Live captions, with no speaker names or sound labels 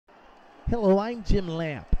Hello, I'm Jim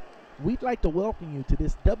Lamp. We'd like to welcome you to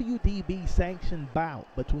this WDB sanctioned bout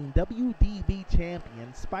between WDB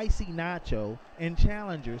champion Spicy Nacho and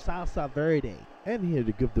challenger Salsa Verde. And here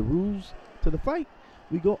to give the rules to the fight,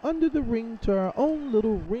 we go under the ring to our own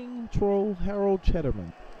little ring troll, Harold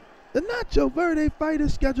Cheddarman. The Nacho Verde fight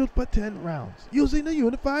is scheduled for 10 rounds, using the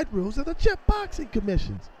unified rules of the Chip Boxing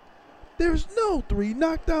Commissions. There's no 3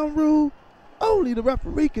 knockdown rule. Only the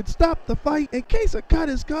referee can stop the fight in case a cut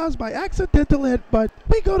is caused by accidental headbutt.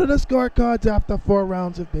 We go to the scorecards after 4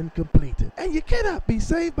 rounds have been completed. And you cannot be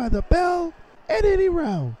saved by the bell at any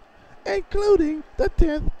round, including the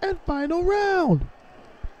 10th and final round.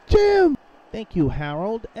 Jim! Thank you,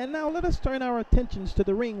 Harold. And now let us turn our attentions to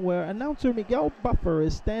the ring where announcer Miguel Buffer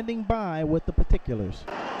is standing by with the particulars.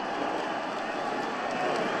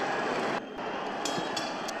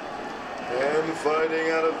 And fighting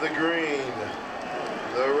out of the green,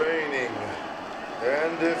 the reigning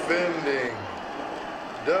and defending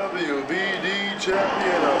WBD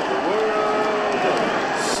champion of the world,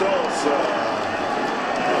 Salsa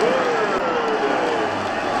Verde.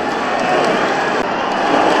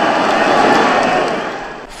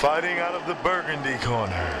 Fighting out of the burgundy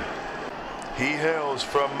corner, he hails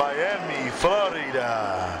from Miami,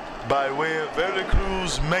 Florida, by way of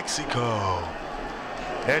Veracruz, Mexico.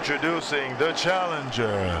 Introducing the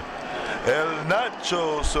challenger, El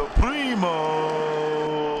Nacho Supremo,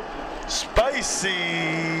 Spicy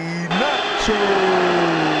Nacho.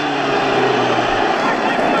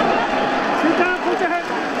 Sit down, put your head.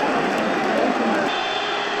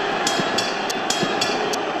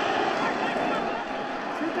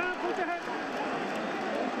 Sit down, put your head.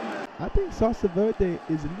 I think Salsa Verde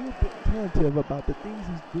is a little bit tentative about the things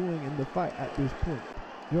he's doing in the fight at this point.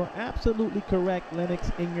 You're absolutely correct, Lennox,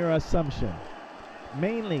 in your assumption.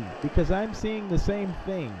 Mainly because I'm seeing the same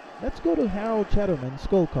thing. Let's go to Harold Cheddarman's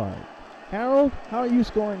scorecard. Harold, how are you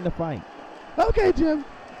scoring the fight? Okay, Jim.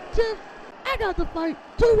 I got the fight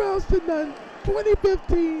 2 rounds to none.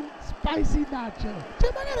 2015 Spicy Nacho.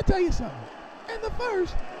 Jim, I gotta tell you something. In the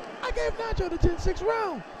first, I gave Nacho the 10-6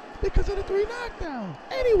 round because of the 3 knockdown.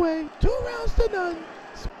 Anyway, 2 rounds to none.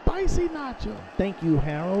 Spicy Nacho. Thank you,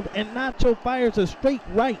 Harold. And Nacho fires a straight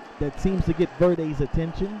right that seems to get Verde's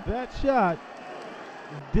attention. That shot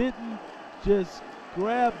didn't just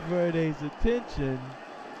grab Verde's attention,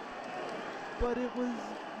 but it was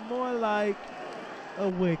more like a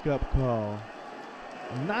wake-up call.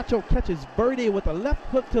 Nacho catches Verde with a left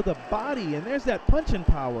hook to the body, and there's that punching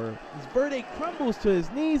power as Verde crumbles to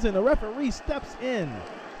his knees and the referee steps in.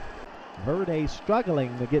 Verde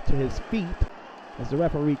struggling to get to his feet as the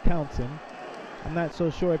referee counts him. I'm not so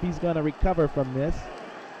sure if he's going to recover from this.